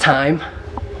 But this time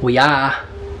we are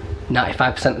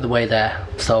 95% of the way there,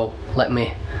 so let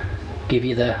me give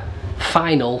you the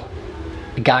final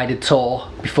guided tour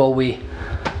before we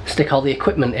stick all the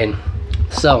equipment in.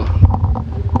 So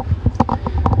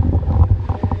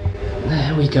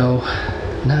there we go,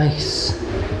 nice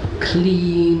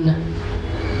clean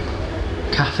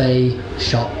cafe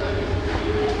shop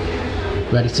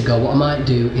ready to go. What I might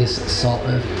do is sort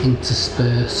of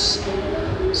intersperse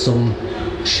some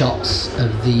shots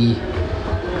of the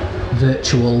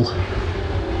virtual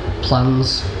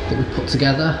plans that we put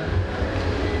together,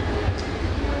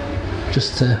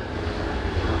 just to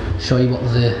show you what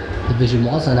the vision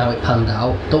was and how it panned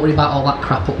out. Don't worry about all that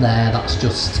crap up there, that's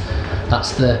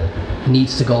the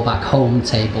needs to go back home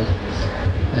table.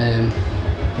 But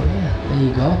yeah, there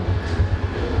you go.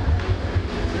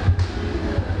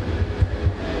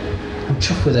 I'm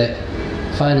chuffed with it.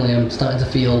 Finally I'm starting to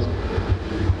feel,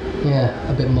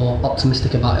 yeah, a bit more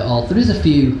optimistic about it all. There is a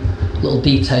few little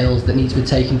details that need to be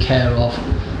taken care of.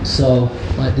 So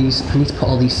like these, I need to put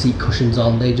all these seat cushions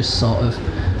on. They just sort of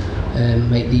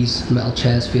make these metal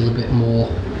chairs feel a bit more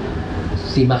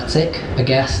thematic, I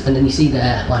guess. And then you see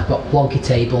there, like, I've got wonky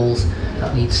tables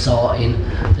that need sorting.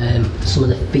 Some of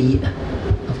the feet,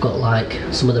 I've got like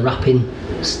some of the wrapping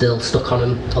still stuck on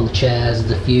them, on the chairs.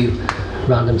 There's a few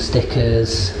random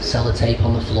stickers, sellotape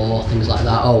on the floor, things like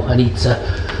that. Oh, I need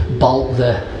to bolt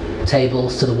the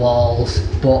tables to the walls,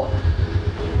 but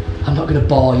I'm not going to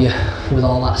bore you with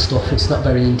all that stuff, it's not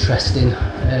very interesting.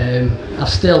 I've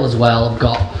still as well, I've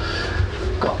got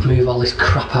to move all this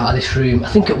crap out of this room. I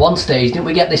think at one stage, didn't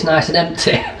we get this nice and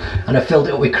empty? And I filled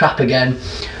it up with crap again.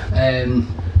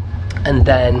 And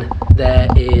then there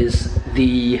is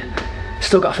the,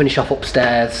 still got to finish off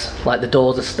upstairs, like the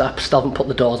doors, I still haven't put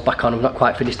the doors back on, I've not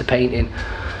quite finished the painting.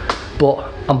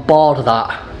 But I'm bored of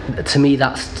that. To me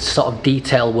that's sort of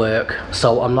detail work,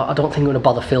 so I don't think I'm going to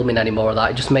bother filming any more of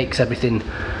that. It just makes everything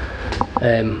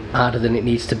harder than it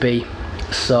needs to be.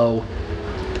 So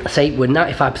I say we're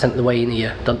 95% of the way in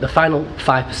here. The final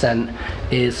 5%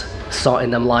 is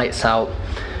sorting them lights out.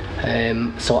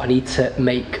 So I need to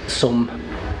make some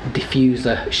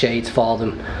diffuser shades for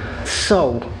them.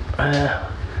 So I'm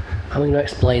going to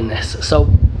explain this. So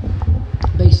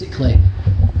basically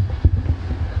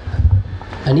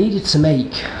I needed to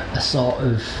make a sort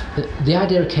of, the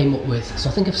idea I came up with, so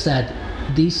I think I've said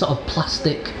these sort of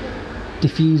plastic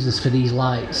diffusers for these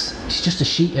lights, it's just a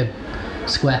sheet of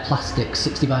square plastic,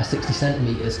 60 by 60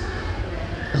 centimetres.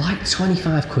 They're like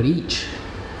 25 quid each.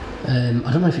 I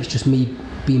don't know if it's just me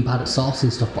being bad at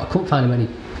sourcing stuff, but I couldn't find them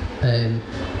any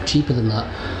cheaper than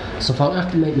that. So I thought I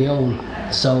have to make my own.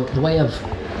 So the way I've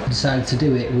decided to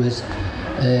do it was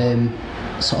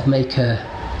sort of make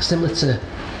a, similar to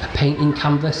a painting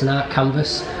canvas, an art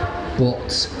canvas,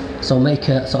 but so make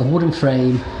a sort of wooden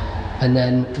frame and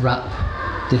then wrap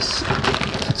this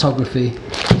photography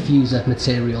diffuser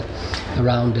material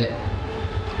around it.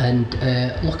 And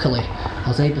luckily I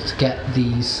was able to get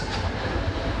these,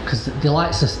 because the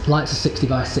lights are 60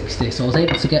 by 60, so I was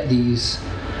able to get these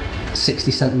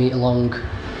 60 centimetre long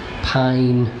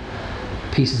pine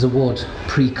pieces of wood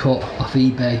pre-cut off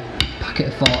eBay, packet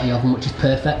of 40 of them, which is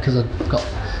perfect because I've got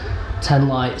 10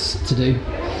 lights to do.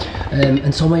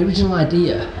 And so my original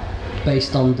idea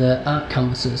based on the art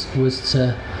canvases was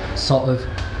to sort of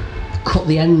cut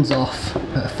the ends off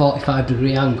at a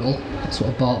 45-degree angle. That's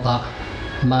what I bought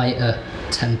that mitre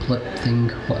template thing,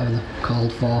 whatever they're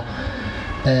called for,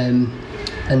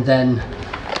 and then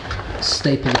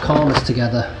staple the corners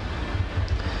together.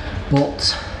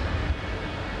 But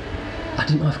I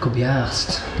didn't know if I could be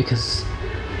asked, because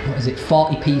what is it,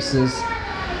 40 pieces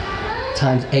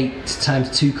times 8 times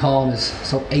 2 corners,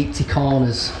 so 80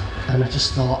 corners. And I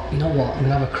just thought, you know what, I'm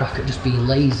gonna have a crack at just being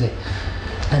lazy.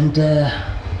 And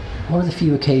one of the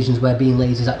few occasions where being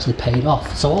lazy has actually paid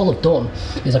off. So all I've done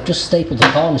is I've just stapled the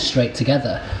corners straight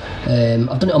together.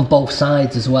 I've done it on both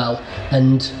sides as well,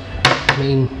 and I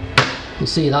mean, you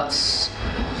see that's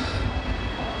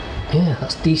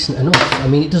decent enough. I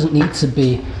mean, it doesn't need to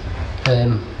be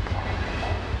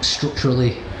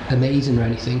structurally amazing or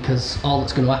anything, because all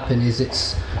that's going to happen is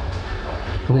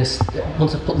once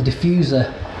I put the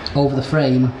diffuser over the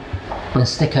frame, I'm going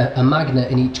to stick a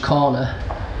magnet in each corner,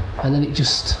 and then it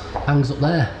just hangs up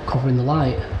there covering the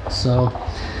light. So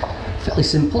fairly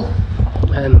simple.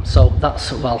 So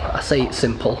that's, well, I say it's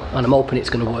simple and I'm hoping it's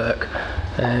going to work.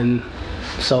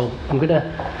 So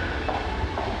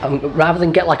rather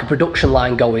than get like a production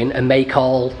line going and make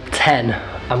all 10,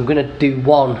 I'm going to do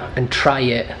one and try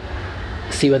it,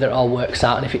 see whether it all works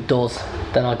out, and if it does,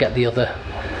 then I'll get the other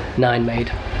 9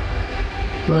 made.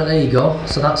 Right, there you go.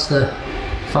 So that's the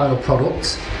final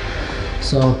product.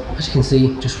 So as you can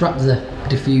see, just wrapped the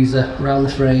diffuser around the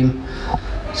frame,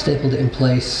 stapled it in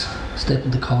place,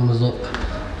 stapled the corners up,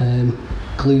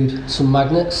 glued some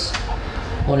magnets,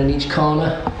 one in each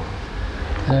corner,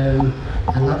 and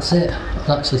that's it. I've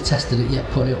not actually tested it yet,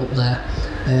 putting it up there.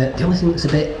 The only thing that's a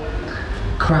bit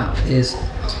crap is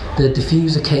the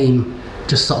diffuser came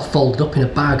just sort of folded up in a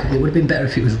bag, and it would have been better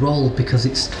if it was rolled, because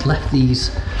it's left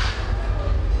these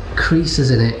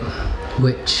creases in it,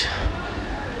 which,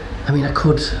 I mean, I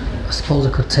suppose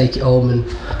I could take it home and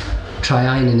try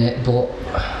ironing it, but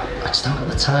I just haven't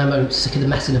got the time. I'm sick of the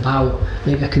messing about.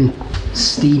 Maybe I can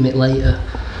steam it later.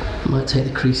 I might take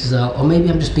the creases out, or maybe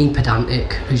I'm just being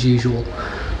pedantic as usual.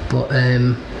 But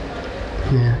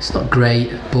yeah, it's not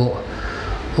great, but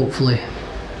hopefully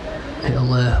it'll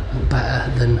look better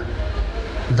than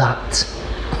that.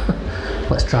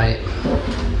 Let's try it.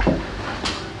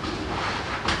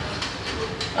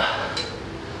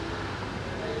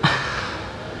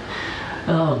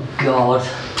 Oh God,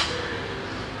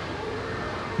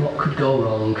 what could go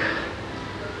wrong?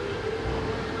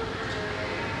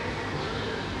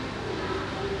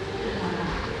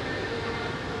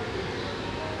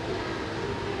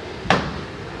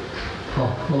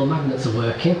 Oh, well, the magnets are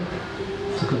working.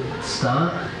 It's a good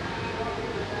start.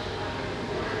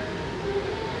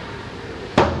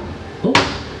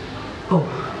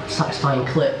 Oh, satisfying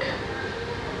click.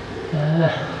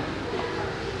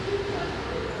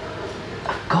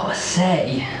 I've got to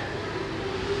say,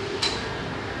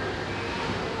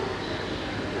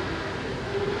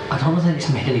 I don't know that it's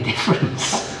made any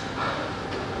difference.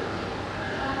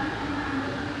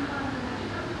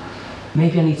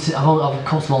 Maybe I need to, of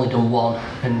course I've only done one,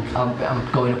 and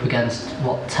I'm going up against,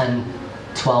 what, 10,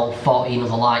 12, 14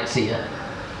 other lights here.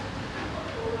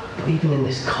 But even in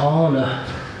this corner,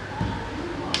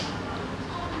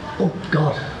 oh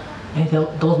God,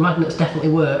 those magnets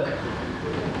definitely work.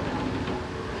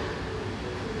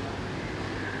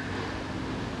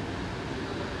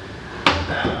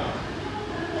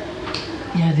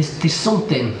 Yeah, there's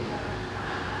something,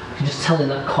 you can just tell in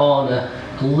that corner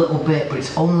a little bit, but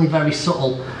it's only very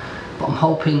subtle. But I'm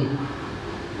hoping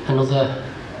another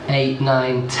 8,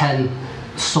 9, 10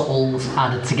 subtles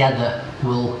added together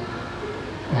will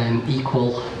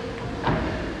equal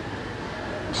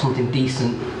something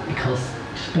decent, because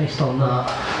just based on that,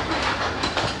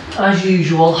 as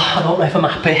usual, I don't know if I'm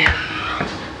happy.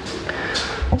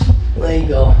 There you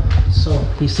go. So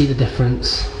you see the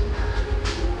difference.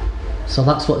 So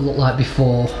that's what it looked like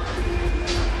before,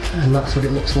 and that's what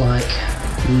it looks like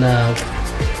now.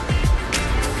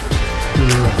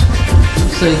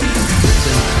 Let's see.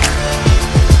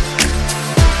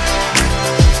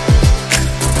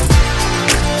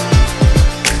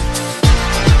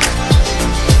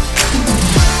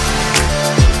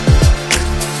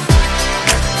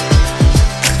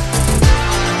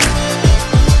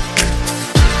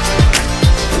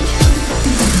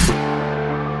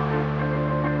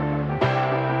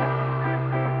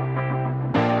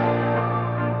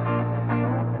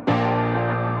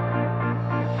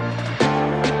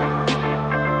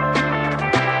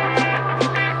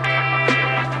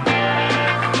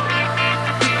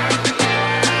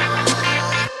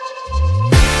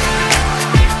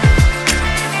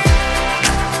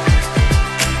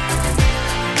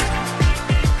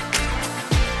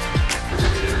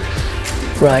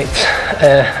 Right,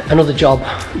 another job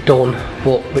done,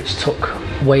 but which took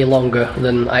way longer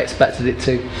than I expected it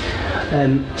to.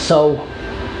 So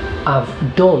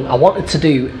I wanted to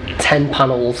do 10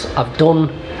 panels. I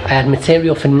had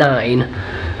material for 9,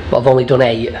 but I've only done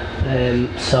 8.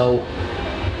 So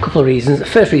a couple of reasons. The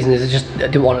first reason is I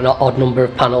didn't want an odd number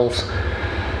of panels.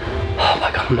 Oh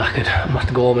my god, I'm knackered. I'm gonna have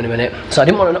to go home in a minute. So I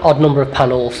didn't want an odd number of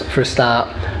panels for a start,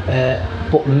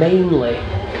 but mainly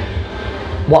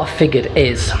what I figured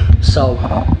is, so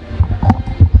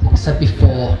like I said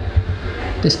before,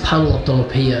 this panel I've done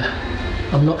up here,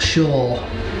 I'm not sure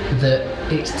that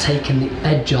it's taken the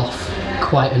edge off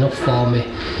quite enough for me.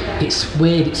 It's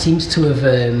weird, it seems to have,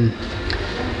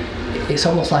 it's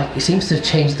almost like it seems to have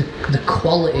changed the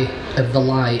quality of the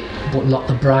light, but not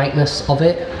the brightness of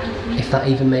it, if that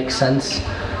even makes sense.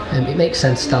 It makes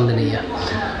sense standing here.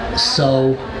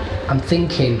 So I'm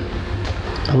thinking,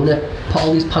 I'm going to put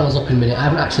all these panels up in a minute. I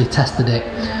haven't actually tested it,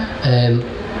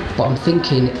 but I'm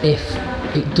thinking if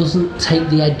it doesn't take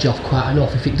the edge off quite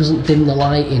enough, if it doesn't dim the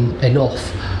lighting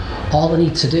enough, all I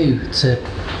need to do to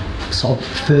sort of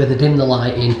further dim the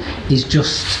lighting is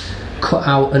just cut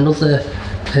out another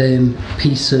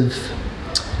piece of,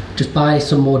 just buy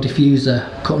some more diffuser,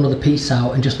 cut another piece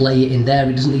out and just lay it in there.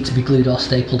 It doesn't need to be glued or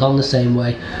stapled on the same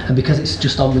way, and because it's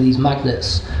just on with these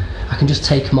magnets, I can just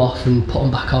take them off and put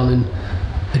them back on and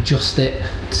adjust it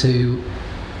to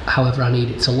however I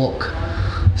need it to look.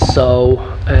 So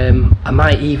I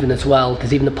might even as well,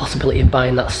 there's even the possibility of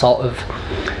buying that sort of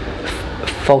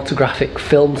photographic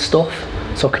film stuff,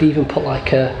 so I could even put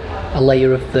like a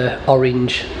layer of the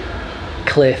orange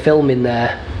clear film in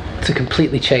there to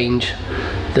completely change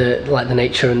the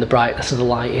nature and the brightness of the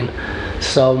lighting.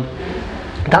 So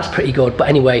that's pretty good. But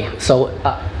anyway, so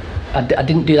I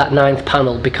didn't do that 9th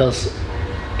panel because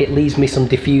it leaves me some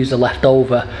diffuser left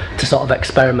over to sort of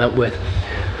experiment with.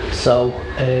 So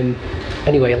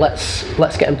anyway, let's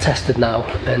get them tested now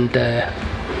and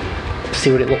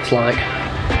see what it looks like.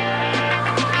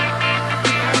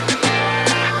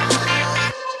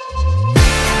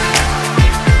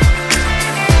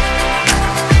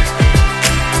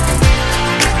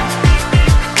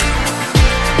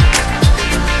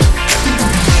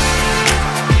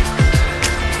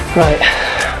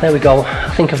 Right, there we go. I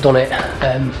think I've done it.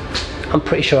 I'm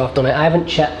pretty sure I've done it. I haven't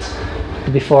checked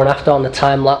the before and after on the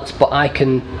time lapse, but I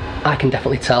can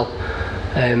definitely tell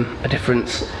a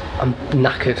difference. I'm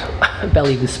knackered. I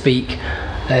barely even speak.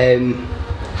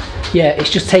 Yeah, it's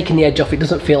just taking the edge off. It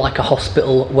doesn't feel like a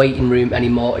hospital waiting room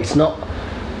anymore. It's not,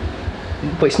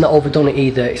 but it's not overdone it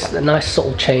either. It's a nice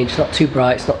subtle change. It's not too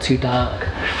bright. It's not too dark.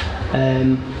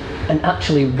 And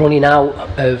actually, running out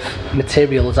of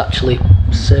material has actually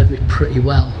served me pretty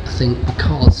well, I think,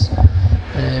 because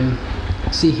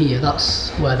see here, that's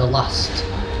where the last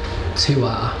 2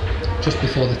 are, just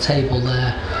before the table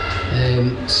there.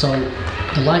 So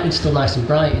the lighting's still nice and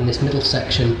bright in this middle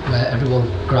section where everyone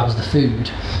grabs the food,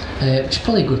 which is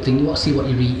probably a good thing. You want to see what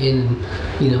you're eating, and,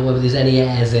 you know, whether there's any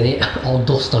airs in it or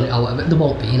dust on it or whatever. There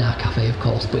won't be in our cafe, of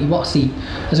course, but you want to see,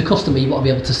 as a customer, you want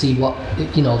to be able to see what,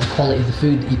 you know, the quality of the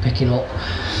food that you're picking up.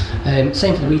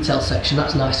 Same for the retail section,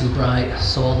 that's nice and bright,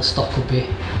 so all the stock will be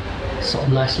sort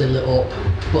of nicely lit up.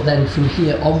 But then from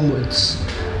here onwards,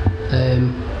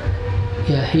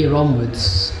 yeah, here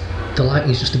onwards, the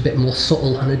lighting is just a bit more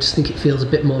subtle, and I just think it feels a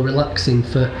bit more relaxing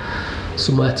for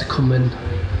somewhere to come and,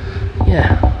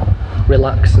 yeah,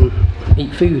 relax and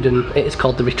eat food. And it is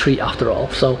called The Retreat after all.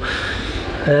 So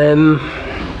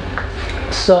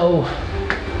so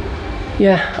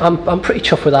yeah, I'm pretty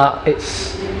chuffed with that. It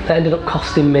ended up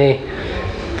costing me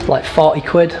like 40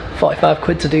 quid, 45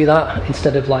 quid to do that,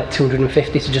 instead of like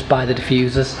 250 to just buy the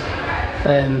diffusers.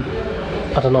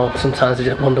 I don't know, sometimes I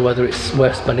just wonder whether it's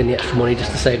worth spending the extra money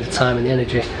just to save the time and the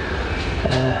energy,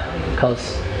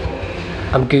 because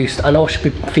I'm goosed. I know I should be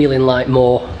feeling like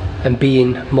more and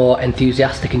being more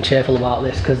enthusiastic and cheerful about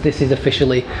this, because this is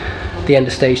officially the end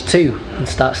of stage 2 and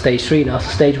start stage 3 now.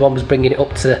 So stage 1 was bringing it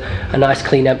up to a nice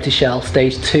clean empty shell.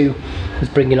 Stage 2 was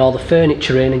bringing all the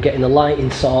furniture in and getting the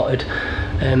lighting sorted.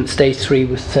 Stage 3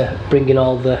 was to bring in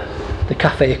all the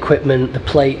cafe equipment, the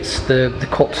plates, the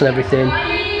cups and everything,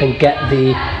 and get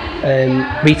the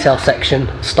retail section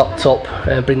stocked up,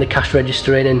 bring the cash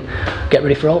register in and get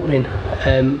ready for opening.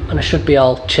 And I should be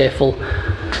all cheerful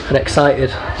and excited,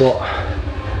 but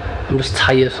I'm just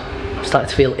tired. I'm starting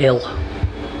to feel ill,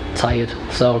 tired.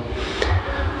 So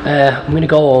I'm going to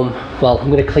go home. Well,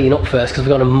 I'm going to clean up first because we've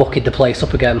got to mucked the place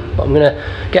up again, but I'm going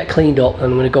to get cleaned up and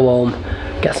I'm going to go home,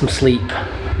 get some sleep,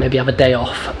 maybe have a day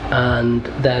off, and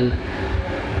then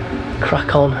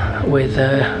crack on with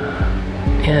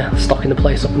yeah, stocking the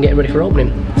place up and getting ready for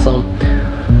opening. So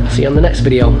see you on the next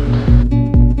video.